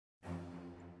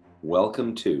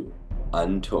Welcome to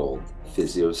Untold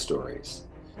Physio Stories,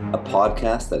 a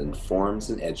podcast that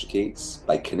informs and educates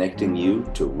by connecting you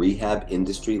to rehab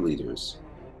industry leaders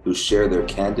who share their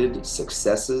candid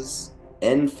successes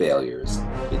and failures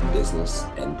in business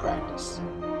and practice.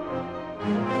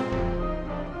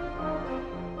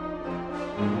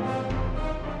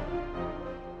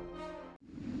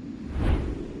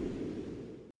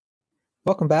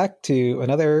 Welcome back to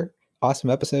another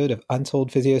awesome episode of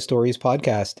Untold Physio Stories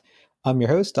podcast. I'm your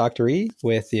host, Dr. E,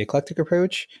 with the Eclectic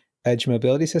Approach, Edge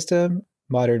Mobility System,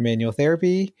 Modern Manual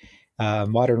Therapy,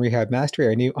 Modern Rehab Mastery,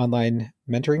 our new online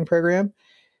mentoring program.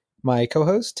 My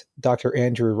co-host, Dr.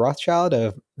 Andrew Rothschild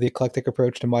of the Eclectic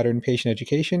Approach to Modern Patient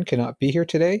Education, cannot be here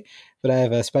today, but I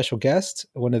have a special guest,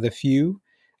 one of the few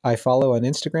I follow on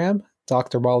Instagram,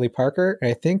 Dr. Molly Parker, and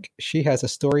I think she has a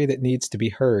story that needs to be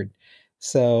heard.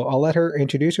 So I'll let her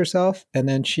introduce herself, and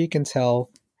then she can tell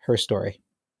her story.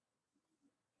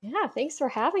 Yeah, thanks for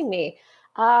having me.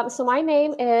 So my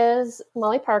name is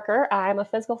Molly Parker. I'm a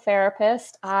physical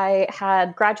therapist. I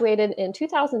had graduated in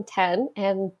 2010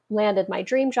 and landed my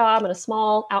dream job in a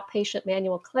small outpatient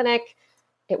manual clinic.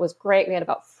 It was great. We had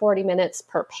about 40 minutes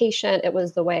per patient. It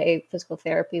was the way physical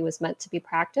therapy was meant to be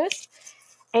practiced.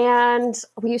 And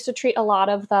we used to treat a lot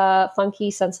of the funky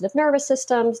sensitive nervous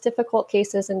systems, difficult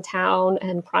cases in town,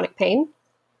 and chronic pain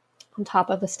on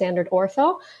top of the standard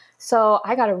ortho. So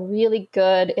I got a really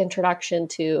good introduction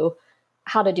to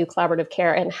how to do collaborative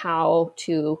care and how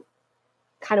to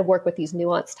kind of work with these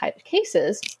nuanced type of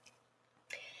cases.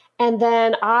 And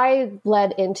then I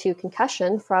led into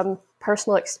concussion from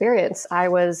personal experience. I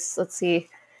was,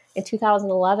 in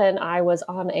 2011, I was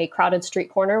on a crowded street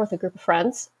corner with a group of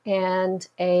friends, and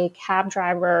a cab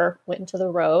driver went into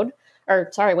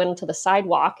the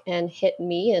sidewalk and hit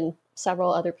me and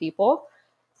several other people.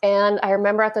 And I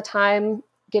remember at the time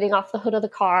getting off the hood of the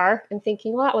car and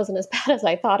thinking, well, that wasn't as bad as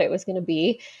I thought it was going to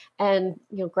be. And,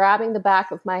 grabbing the back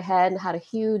of my head, and had a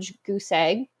huge goose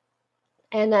egg,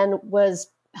 and then was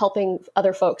helping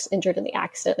other folks injured in the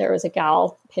accident. There was a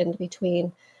gal pinned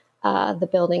between the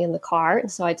building and the car. And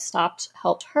so I'd stopped,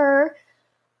 helped her.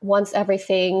 Once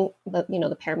everything,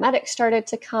 the paramedics started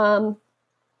to come,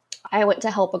 I went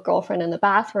to help a girlfriend in the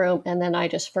bathroom, and then I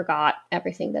just forgot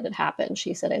everything that had happened.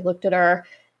 She said, I looked at her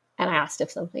and I asked if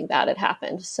something bad had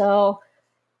happened. So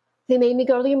they made me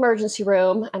go to the emergency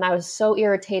room, and I was so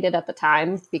irritated at the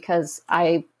time because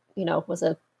I, was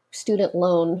a student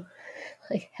loan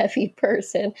heavy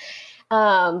person.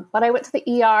 But I went to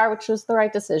the ER, which was the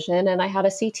right decision, and I had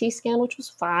a CT scan, which was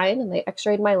fine, and they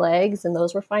x-rayed my legs, and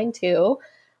those were fine too.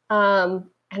 And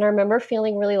I remember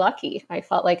feeling really lucky. I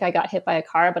felt like I got hit by a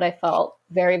car, but I felt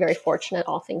very, very fortunate,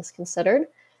 all things considered.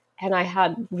 And I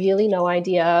had really no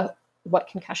idea what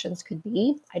concussions could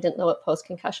be. I didn't know what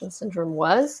post-concussion syndrome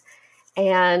was.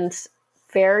 And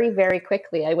very, very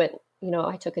quickly, I went,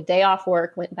 I took a day off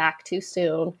work, went back too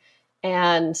soon.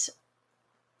 And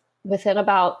within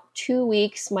about 2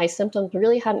 weeks, my symptoms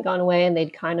really hadn't gone away, and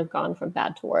they'd kind of gone from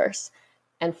bad to worse.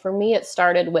 And for me, it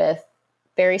started with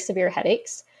very severe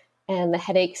headaches. And the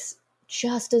headaches,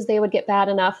 just as they would get bad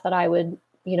enough that I would,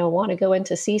 want to go in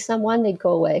to see someone, they'd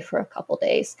go away for a couple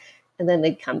days, and then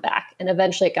they'd come back. And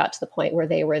eventually it got to the point where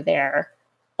they were there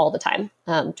all the time,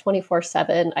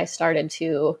 24/7.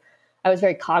 I was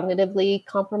very cognitively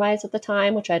compromised at the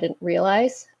time, which I didn't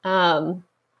realize.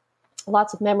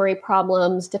 Lots of memory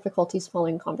problems, difficulties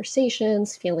following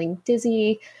conversations, feeling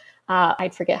dizzy.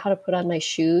 I'd forget how to put on my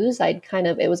shoes.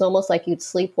 It was almost like you'd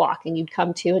sleepwalk, and you'd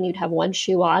come to and you'd have one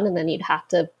shoe on, and then you'd have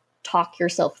to talk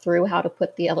yourself through how to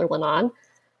put the other one on.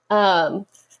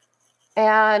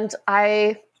 And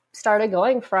I started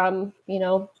going from,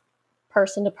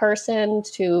 person to person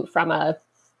from a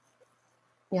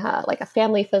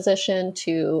family physician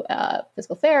to a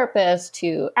physical therapist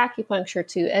to acupuncture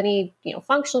to any,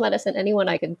 functional medicine, anyone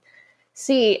I could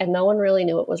see, and no one really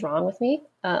knew what was wrong with me.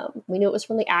 We knew it was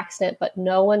from the accident, but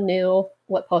no one knew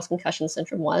what post-concussion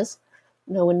syndrome was.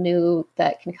 No one knew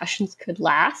that concussions could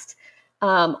last.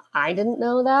 I didn't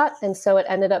know that. And so it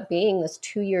ended up being this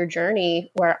 2-year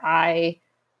journey where I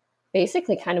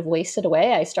basically kind of wasted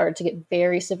away. I started to get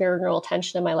very severe neural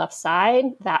tension in my left side.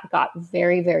 That got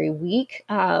very, very weak.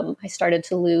 I started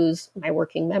to lose my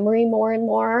working memory more and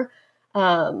more.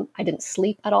 I didn't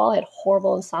sleep at all. I had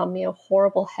horrible insomnia,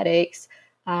 horrible headaches.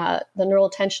 The neural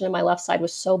tension in my left side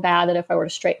was so bad that if I were to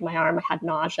straighten my arm, I had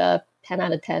nausea, 10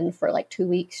 out of 10 for like 2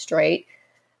 weeks straight.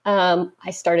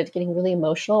 I started getting really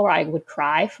emotional, where I would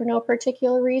cry for no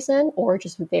particular reason, or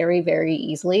just very, very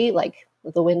easily, like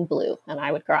the wind blew and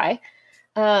I would cry.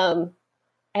 And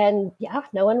yeah,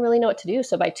 no one really knew what to do.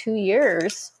 So by 2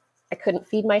 years, I couldn't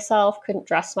feed myself, couldn't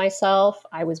dress myself.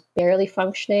 I was barely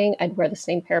functioning. I'd wear the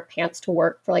same pair of pants to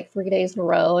work for like 3 days in a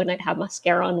row, and I'd have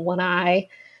mascara on one eye.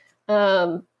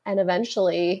 And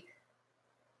eventually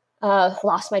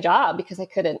lost my job because I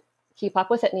couldn't keep up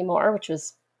with it anymore, which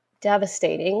was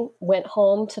devastating. Went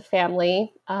home to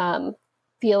family,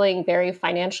 feeling very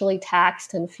financially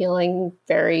taxed and feeling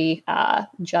very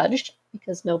judged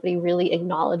because nobody really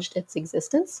acknowledged its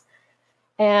existence.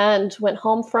 And went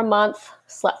home for a month,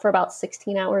 slept for about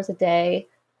 16 hours a day,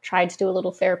 tried to do a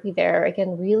little therapy there.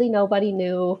 Again, really nobody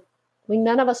knew.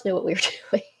 None of us knew what we were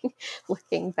doing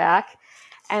looking back.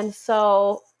 And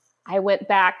so I went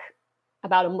back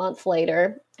about a month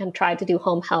later and tried to do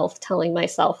home health, telling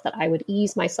myself that I would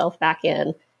ease myself back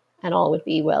in and all would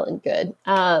be well and good.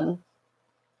 That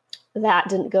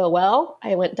didn't go well.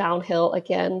 I went downhill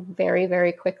again very,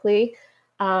 very quickly.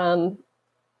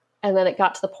 And then it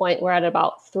got to the point where at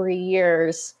about 3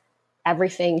 years,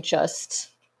 everything just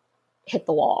hit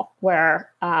the wall, where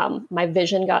my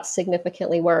vision got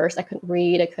significantly worse. I couldn't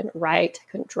read, I couldn't write,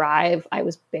 I couldn't drive. I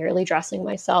was barely dressing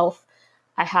myself.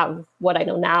 I have what I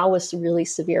know now was really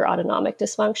severe autonomic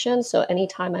dysfunction. So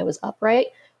anytime I was upright,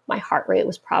 my heart rate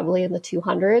was probably in the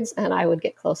 200s, and I would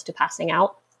get close to passing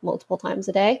out multiple times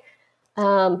a day.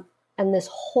 And this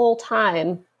whole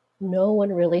time, no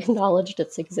one really acknowledged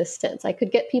its existence. I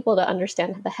could get people to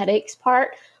understand the headaches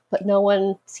part, but no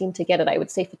one seemed to get it. I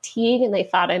would say fatigue, and they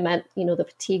thought I meant, the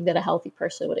fatigue that a healthy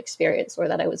person would experience, or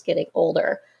that I was getting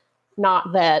older,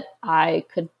 not that I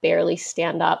could barely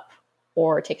stand up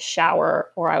or take a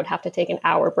shower, or I would have to take an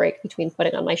hour break between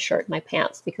putting on my shirt and my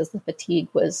pants because the fatigue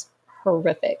was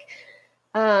horrific.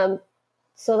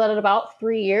 So that at about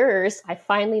 3 years, I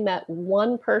finally met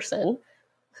one person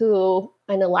who,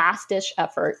 in a last-ditch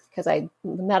effort, because the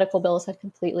medical bills had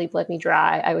completely bled me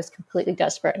dry, I was completely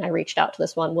desperate, and I reached out to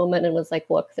this one woman and was like,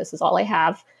 look, this is all I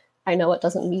have. I know it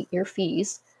doesn't meet your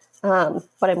fees, but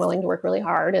I'm willing to work really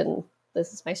hard, and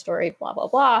this is my story, blah, blah,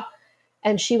 blah.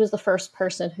 And she was the first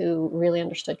person who really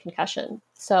understood concussion.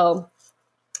 So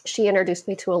she introduced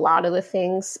me to a lot of the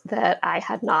things that I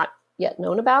had not yet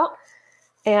known about,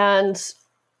 and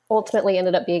ultimately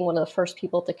ended up being one of the first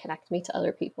people to connect me to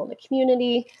other people in the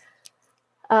community.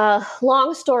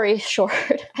 Long story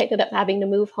short, I ended up having to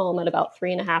move home at about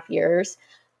 3.5 years.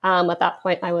 At that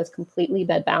point, I was completely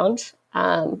bedbound.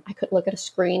 I couldn't look at a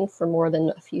screen for more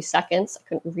than a few seconds. I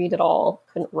couldn't read at all,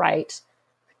 couldn't write,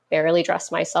 barely dress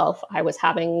myself. I was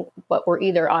having what were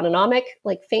either autonomic,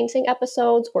 like fainting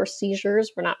episodes, or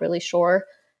seizures, we're not really sure,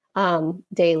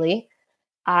 daily.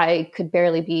 I couldn't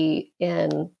be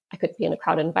in a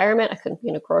crowded environment. I couldn't be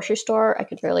in a grocery store. I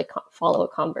could barely follow a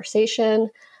conversation.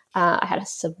 I had a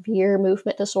severe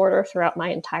movement disorder throughout my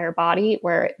entire body,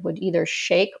 where it would either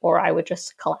shake or I would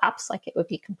just collapse, like it would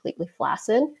be completely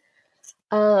flaccid.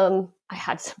 I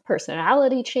had some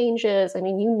personality changes. I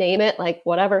mean, you name it, like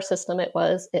whatever system it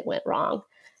was, it went wrong.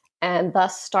 And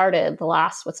thus started the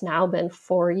last, what's now been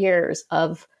 4 years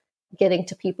of getting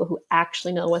to people who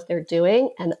actually know what they're doing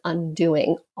and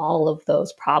undoing all of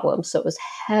those problems. So it was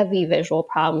heavy visual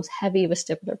problems, heavy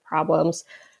vestibular problems.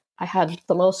 I had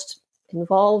the most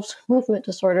involved movement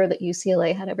disorder that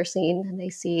UCLA had ever seen, and they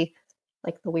see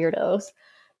like the weirdos.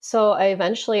 So I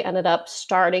eventually ended up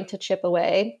starting to chip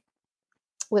away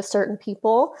with certain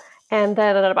people. And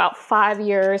then at about 5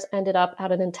 years, ended up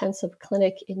at an intensive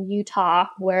clinic in Utah,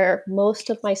 where most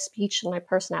of my speech and my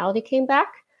personality came back,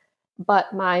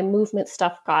 but my movement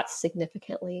stuff got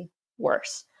significantly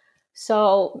worse.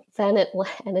 So then it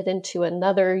ended into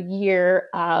another year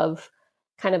of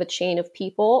kind of a chain of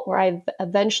people, where I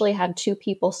eventually had 2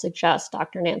 people suggest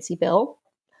Dr. Nancy Bill,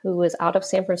 who is out of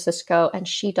San Francisco, and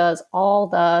she does all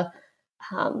the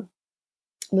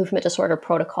movement disorder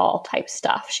protocol type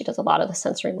stuff. She does a lot of the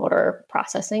sensory motor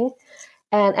processing,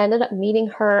 and ended up meeting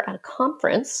her at a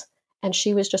conference, and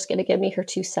she was just going to give me her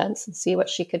 2 cents and see what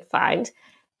she could find.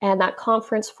 And that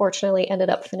conference, fortunately, ended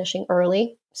up finishing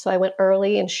early. So I went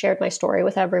early and shared my story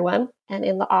with everyone. And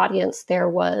in the audience, there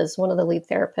was one of the lead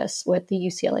therapists with the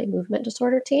UCLA movement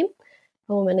disorder team,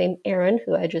 a woman named Erin,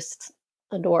 who I just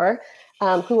adore,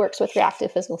 who works with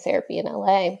reactive physical therapy in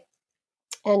LA.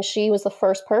 And she was the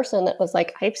first person that was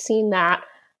like, I've seen that.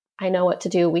 I know what to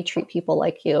do. We treat people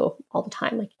like you all the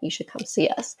time. Like, you should come see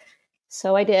us.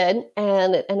 So I did.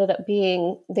 And it ended up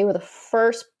being, they were the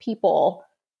first people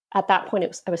at that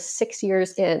point. I was 6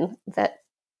 years in, that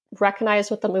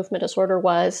recognized what the movement disorder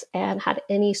was and had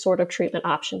any sort of treatment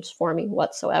options for me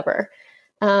whatsoever.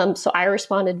 So I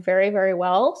responded very, very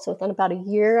well. So within about a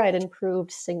year, I'd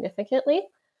improved significantly.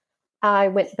 I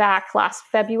went back last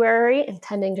February,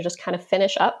 intending to just kind of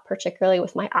finish up, particularly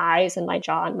with my eyes and my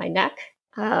jaw and my neck.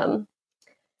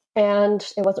 and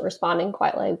it wasn't responding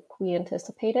quite like we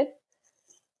anticipated.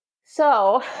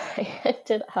 So I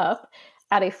ended up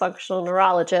at a functional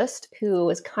neurologist who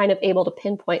was kind of able to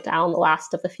pinpoint down the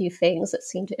last of the few things that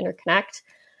seemed to interconnect.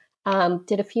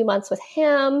 Did a few months with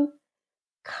him,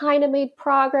 kind of made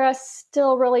progress,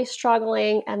 still really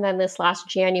struggling. And then this last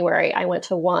January, I went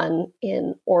to one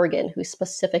in Oregon who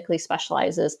specifically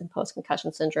specializes in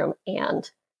post-concussion syndrome and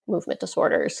movement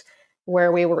disorders,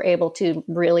 where we were able to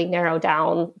really narrow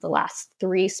down the last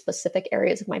 3 specific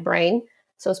areas of my brain.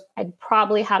 So I'd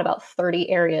probably had about 30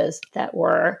 areas that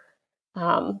were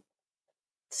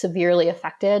severely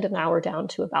affected, and now we're down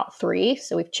to about 3.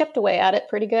 So we've chipped away at it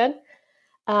pretty good.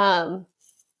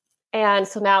 And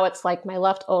so now it's like my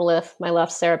left otolith, my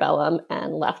left cerebellum,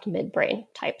 and left midbrain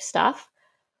type stuff.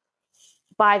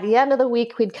 By the end of the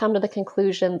week, we'd come to the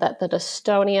conclusion that the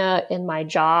dystonia in my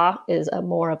jaw is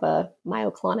more of a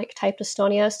myoclonic type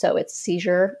dystonia, so it's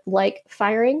seizure-like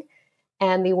firing.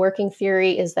 And the working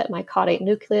theory is that my caudate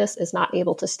nucleus is not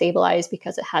able to stabilize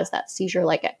because it has that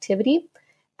seizure-like activity.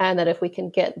 And that if we can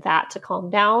get that to calm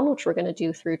down, which we're going to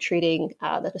do through treating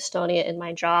the dystonia in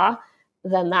my jaw,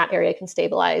 then that area can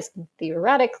stabilize. And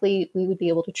theoretically, we would be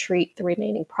able to treat the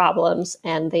remaining problems,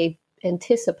 and they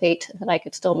anticipate that I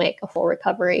could still make a full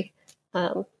recovery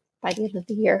by the end of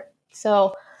the year.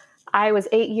 So I was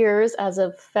 8 years as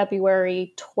of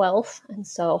February 12th, and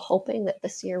so hoping that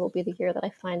this year will be the year that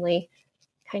I finally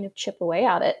kind of chip away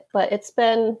at it. But it's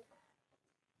been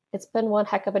one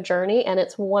heck of a journey, and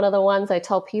it's one of the ones I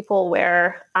tell people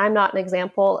where I'm not an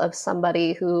example of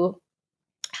somebody who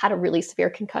had a really severe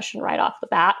concussion right off the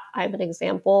bat. I'm an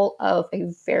example of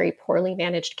a very poorly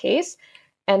managed case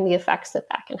and the effects that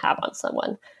can have on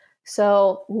someone.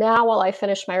 So now, while I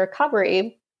finish my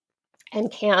recovery and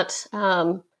can't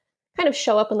kind of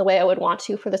show up in the way I would want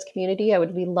to for this community, I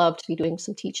would love to be doing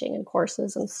some teaching and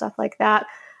courses and stuff like that.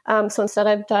 So instead,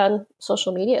 I've done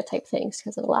social media type things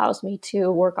because it allows me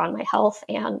to work on my health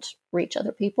and reach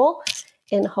other people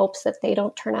in hopes that they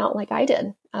don't turn out like I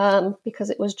did. Because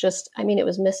it was it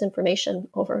was misinformation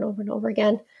over and over and over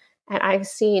again. And I've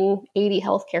seen 80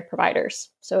 healthcare providers.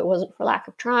 So it wasn't for lack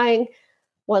of trying,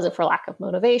 wasn't for lack of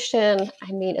motivation.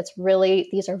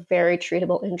 These are very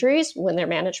treatable injuries when they're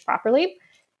managed properly.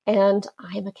 And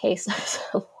I'm a case of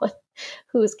someone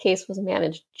whose case was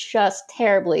managed just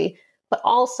terribly, but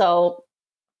also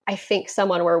I think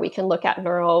someone where we can look at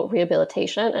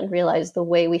neurorehabilitation and realize the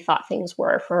way we thought things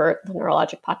were for the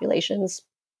neurologic populations,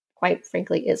 quite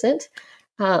frankly, isn't.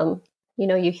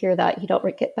 You hear that you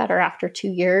don't get better after 2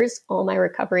 years. All my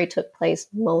recovery took place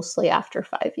mostly after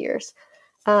 5 years.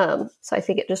 So I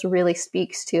think it just really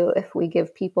speaks to, if we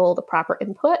give people the proper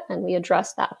input and we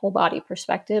address that whole body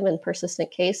perspective in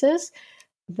persistent cases,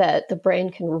 that the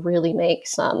brain can really make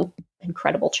some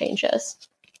incredible changes.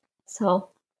 So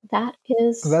that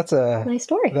is my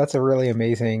story. That's a really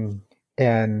amazing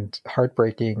and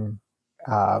heartbreaking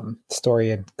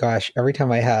story. And gosh, every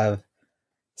time I have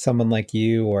someone like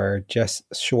you or Jess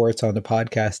Schwartz on the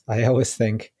podcast, I always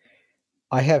think,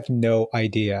 I have no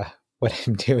idea what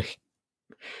I'm doing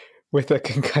with a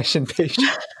concussion patient.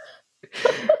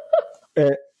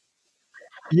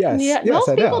 Yes, most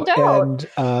I people know. don't.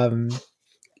 And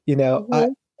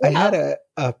I had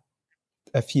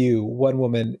one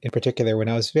woman in particular when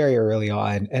I was very early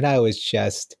on, and I was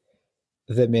just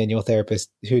the manual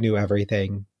therapist who knew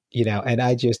everything, and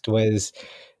I just was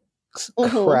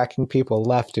cracking people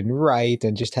left and right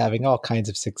and just having all kinds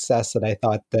of success that I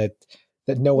thought that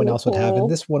no one else would have. And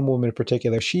this one woman in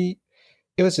particular,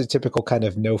 it was a typical kind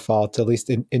of no fault, at least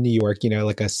in New York,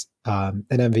 like an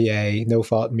MVA, no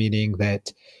fault, meaning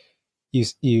that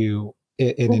in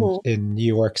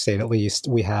New York State, at least,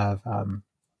 we have,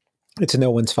 it's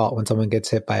no one's fault when someone gets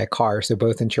hit by a car. So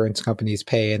both insurance companies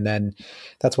pay, and then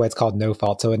that's why it's called no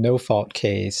fault. So a no fault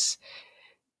case,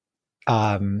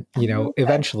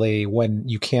 eventually, when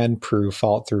you can prove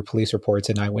fault through police reports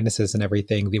and eyewitnesses and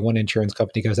everything, the one insurance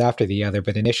company goes after the other.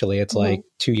 But initially, it's like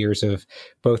 2 years of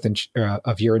both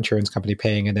of your insurance company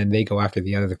paying, and then they go after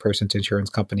the other person's insurance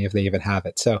company if they even have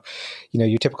it. So,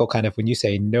 your typical kind of, when you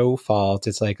say no fault,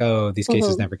 it's like, oh, these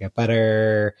cases never get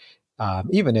better.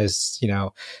 Even as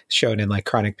shown in like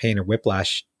chronic pain or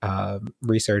whiplash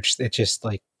research, it's just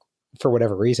like, for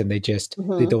whatever reason, they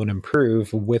don't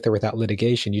improve with or without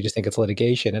litigation. You just think it's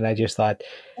litigation. And I just thought,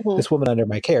 this woman under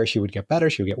my care, she would get better,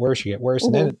 she would get worse,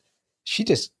 and then she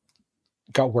just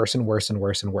got worse and worse and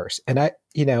worse and worse. And I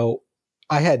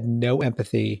had no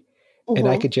empathy, and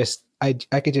I could just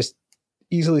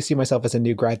easily see myself as a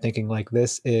new grad thinking like,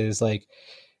 this is like,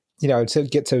 I'd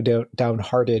get so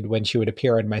downhearted when she would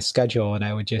appear on my schedule, and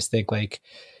I would just think like,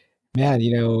 man,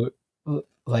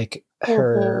 like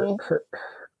Mhm.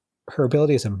 her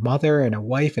ability as a mother and a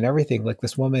wife and everything. Like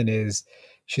this woman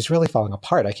she's really falling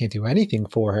apart. I can't do anything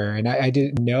for her. And I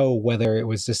didn't know whether it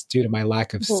was just due to my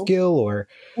lack of Mhm. skill or,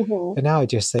 Mhm. and now I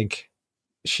just think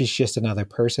she's just another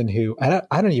person who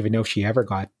I don't even know if she ever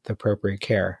got the appropriate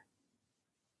care.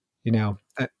 You know,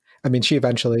 I mean, she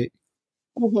eventually,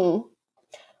 Mhm.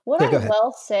 What yeah, I go ahead. will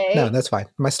No, say, that's fine.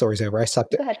 My story's over. I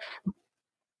sucked go it. ahead.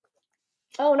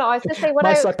 Oh no, I was gonna say what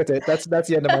I sucked at it. That's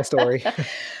the end of my story.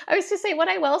 I was gonna say what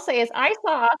I will say is I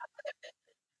saw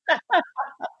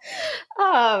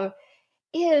um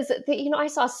is that I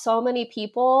saw so many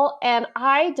people, and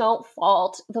I don't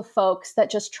fault the folks that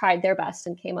just tried their best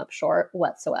and came up short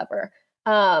whatsoever.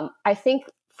 I think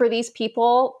for these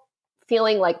people,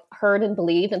 feeling like heard and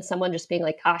believed, and someone just being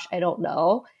like, "Gosh, I don't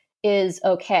know," is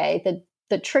okay.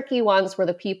 The tricky ones were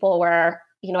the people where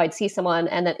I'd see someone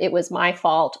and that it was my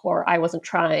fault, or I wasn't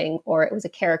trying, or it was a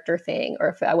character thing, or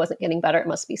if I wasn't getting better, it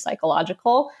must be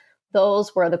psychological.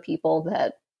 Those were the people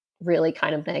that really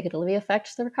kind of negatively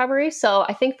affects the recovery. So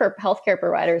I think for healthcare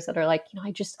providers that are like,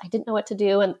 I didn't know what to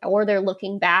do, and or they're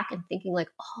looking back and thinking like,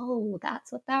 oh,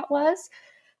 that's what that was.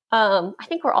 I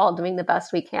think we're all doing the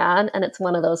best we can, and it's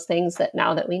one of those things that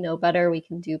now that we know better, we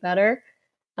can do better.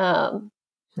 Um,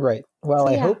 Right. Well,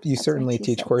 so I yeah, hope you that's my certainly two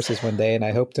teach cents. courses one day, and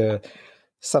I hope to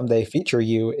someday feature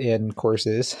you in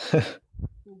courses.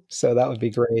 So that would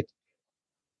be great.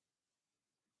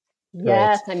 Right.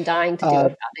 Yes, I'm dying to do a Uh,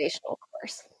 foundational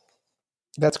course.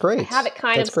 that's I have great. it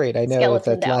kind That's of great. I know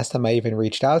skeleton that down. last time I even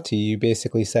reached out to you, you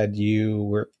basically said you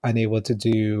were unable to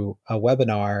do a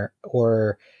webinar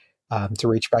or to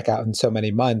reach back out in so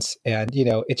many months. And,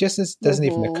 it just doesn't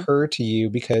even Hmm. occur to you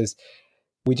because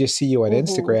we just see you on Hmm.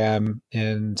 Instagram.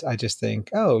 And I just think,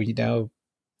 oh,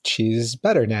 she's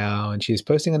better now and she's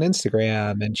posting on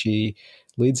Instagram and she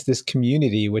leads this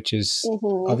community, which is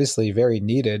Hmm. obviously very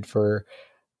needed for,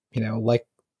 like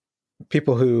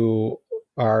people who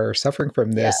are suffering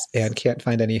from this Yes. and can't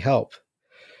find any help.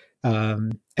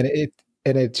 And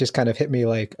it just kind of hit me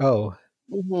like, oh,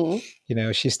 Hmm.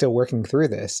 she's still working through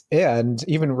this. And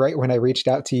even right when I reached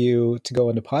out to you to go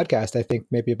on the podcast, I think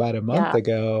maybe about a month Yeah.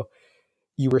 ago,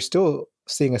 you were still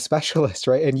seeing a specialist,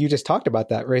 right? And you just talked about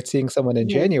that, right? Seeing someone in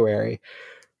Hmm. January.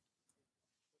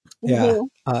 Yeah.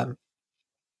 Hmm.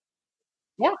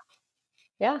 Yeah.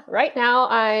 Yeah. Right now,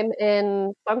 I'm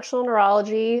in functional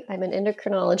neurology, I'm in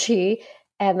endocrinology,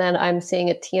 and then I'm seeing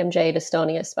a TMJ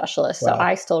dystonia specialist. So Wow.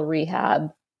 I still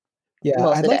rehab Yeah.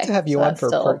 most of I'd the like to day. have So you on that's for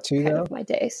part still two, kind though. of my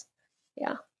days.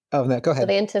 Yeah. Oh, no, go So ahead.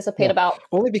 they anticipate Yeah. about,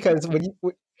 Only because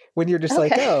when you're just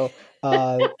like, okay.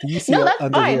 oh, the No, UCL that's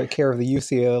under fine. the care of the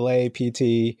UCLA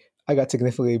PT, I got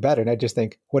significantly better. And I just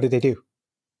think, what did they do?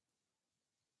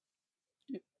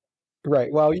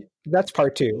 Right. Well, that's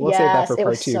part two. We'll save that Yes, for it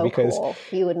was part two so because, cool.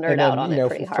 You would and nerd out then, on it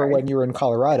pretty for hard. when you were in Yeah.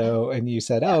 Colorado and you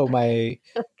said, Yeah. oh, my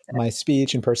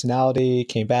speech and personality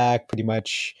came back pretty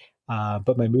much,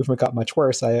 but my movement got much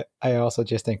worse. I also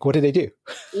just think, what did they do?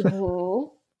 Hmm.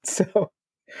 So,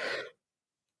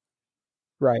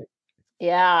 right.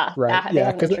 Yeah. Right. They Yeah.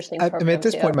 have an Because interesting I mean, at program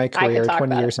this point in too. my I could career, talk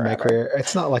 20 about it years in my forever. career,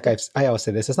 it's not like I always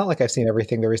say this, it's not like I've seen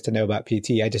everything there is to know about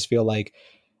PT. I just feel like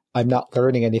I'm not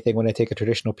learning anything when I take a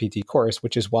traditional PT course,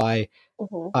 which is why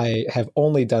Hmm. I have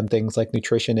only done things like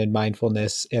nutrition and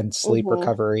mindfulness and sleep Hmm.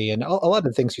 recovery and a lot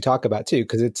of things you talk about too,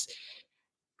 because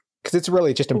it's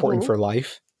really just important Hmm. for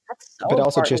life, That's so but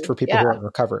also just important. for people Yeah. who aren't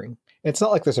recovering. It's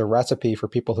not like there's a recipe for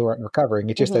people who aren't recovering.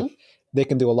 It's just that Hmm. they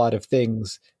can do a lot of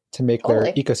things to make their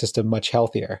Totally. ecosystem much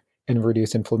healthier and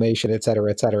reduce inflammation, et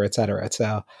cetera, et cetera, et cetera.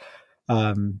 So,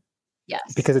 um, Yes,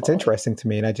 because it's totally. interesting to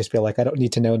me, and I just feel like I don't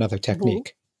need to know another Hmm.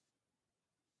 technique.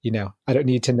 I don't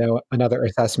need to know another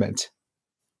assessment.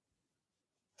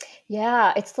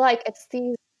 Yeah, it's like it's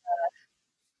these.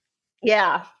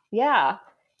 Yeah, yeah.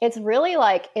 It's really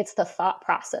like it's the thought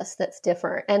process that's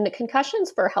different. And the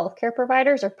concussions for healthcare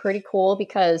providers are pretty cool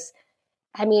because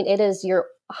I mean, it is your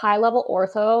high level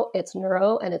ortho, it's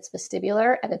neuro, and it's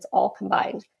vestibular, and it's all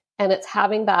combined. And it's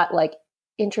having that like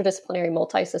interdisciplinary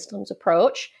multi systems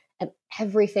approach, and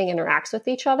everything interacts with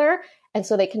each other. And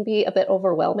so they can be a bit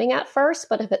overwhelming at first,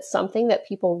 but if it's something that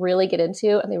people really get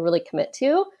into and they really commit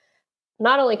to,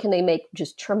 not only can they make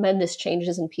just tremendous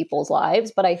changes in people's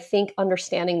lives, but I think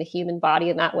understanding the human body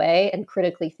in that way and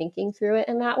critically thinking through it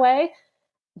in that way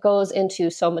goes into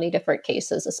so many different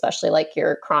cases, especially like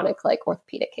your chronic, like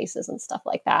orthopedic cases and stuff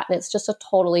like that. And it's just a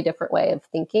totally different way of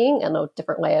thinking and a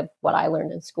different way of what I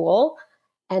learned in school.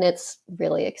 And it's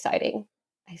really exciting.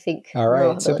 I think All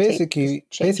right. So rehabilitation is basically, if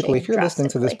changing you're listening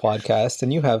to this drastically. podcast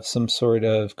and you have some sort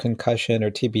of concussion or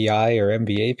TBI or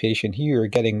MBA patient who you're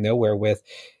getting nowhere with,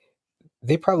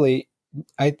 they probably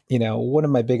one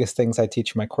of my biggest things I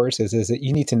teach in my courses is that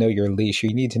you need to know your leash.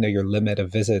 You need to know your limit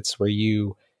of visits where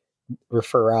you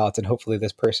refer out and hopefully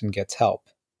this person gets help.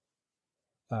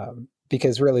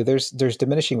 Because really there's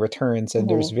diminishing returns, and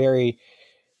there's very,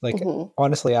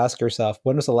 honestly ask yourself,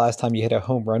 when was the last time you hit a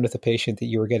home run with a patient that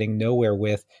you were getting nowhere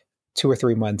with 2 or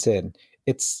 3 months in?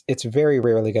 It's very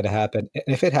rarely going to happen. And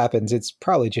if it happens, it's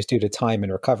probably just due to time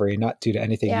and recovery, not due to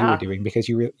anything you were doing, because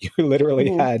you literally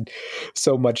had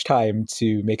so much time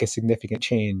to make a significant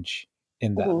change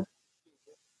in them.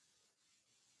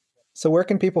 So where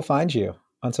can people find you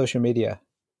on social media?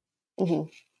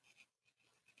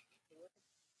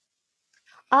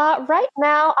 Right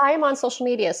now, I am on social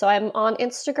media. So I'm on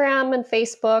Instagram and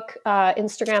Facebook.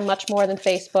 Instagram much more than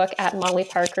Facebook, at Molly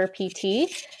Parker PT.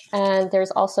 And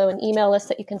there's also an email list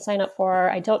that you can sign up for.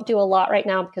 I don't do a lot right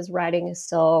now because writing is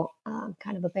still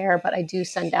kind of a bear, but I do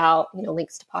send out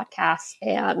links to podcasts,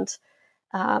 and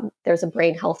there's a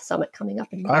brain health summit coming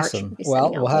up in March. Awesome.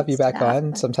 Well, we'll have you back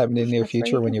on sometime in the near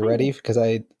future when you're ready, because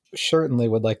I certainly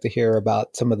would like to hear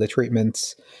about some of the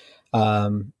treatments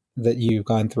that you've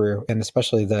gone through, and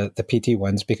especially the PT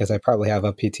ones, because I probably have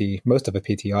most of a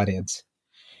PT audience.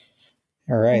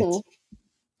 All right.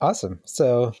 Awesome.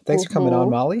 So thanks for coming on,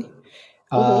 Molly.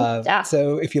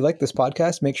 So if you like this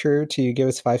podcast, make sure to give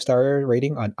us a 5-star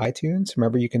rating on iTunes.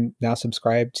 Remember, you can now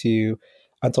subscribe to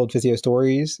Untold Physio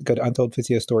Stories. Go to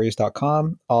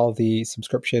untolledphysiostories.com. All the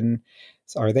subscriptions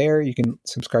are there. You can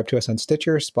subscribe to us on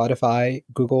Stitcher, Spotify,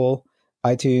 Google,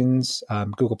 iTunes.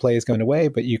 Google Play is going away,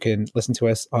 but you can listen to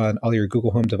us on all your Google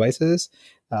Home devices.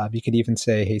 You can even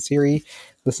say, "Hey Siri,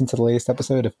 listen to the latest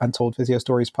episode of Untold Physio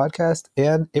Stories podcast,"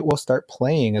 and it will start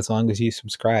playing as long as you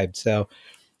subscribe. So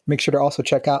make sure to also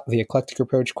check out the Eclectic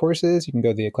Approach courses. You can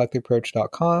go to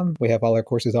theeclecticapproach.com. We have all our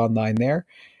courses online there.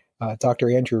 Dr.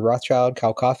 Andrew Rothschild,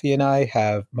 Cal Coffey, and I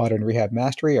have Modern Rehab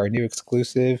Mastery, our new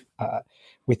exclusive,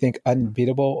 we think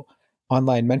unbeatable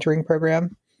online mentoring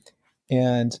program.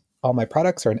 And all my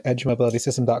products are at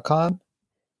edgemobilitysystem.com.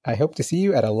 I hope to see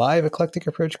you at a live Eclectic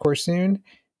Approach course soon.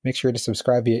 Make sure to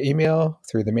subscribe via email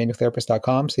through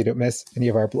themanualtherapist.com so you don't miss any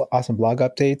of our awesome blog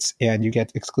updates, and you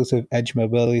get exclusive Edge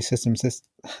Mobility System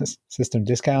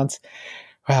discounts.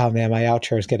 Wow, man, my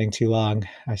outro is getting too long.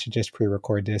 I should just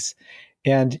pre-record this.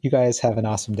 And you guys have an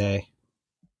awesome day.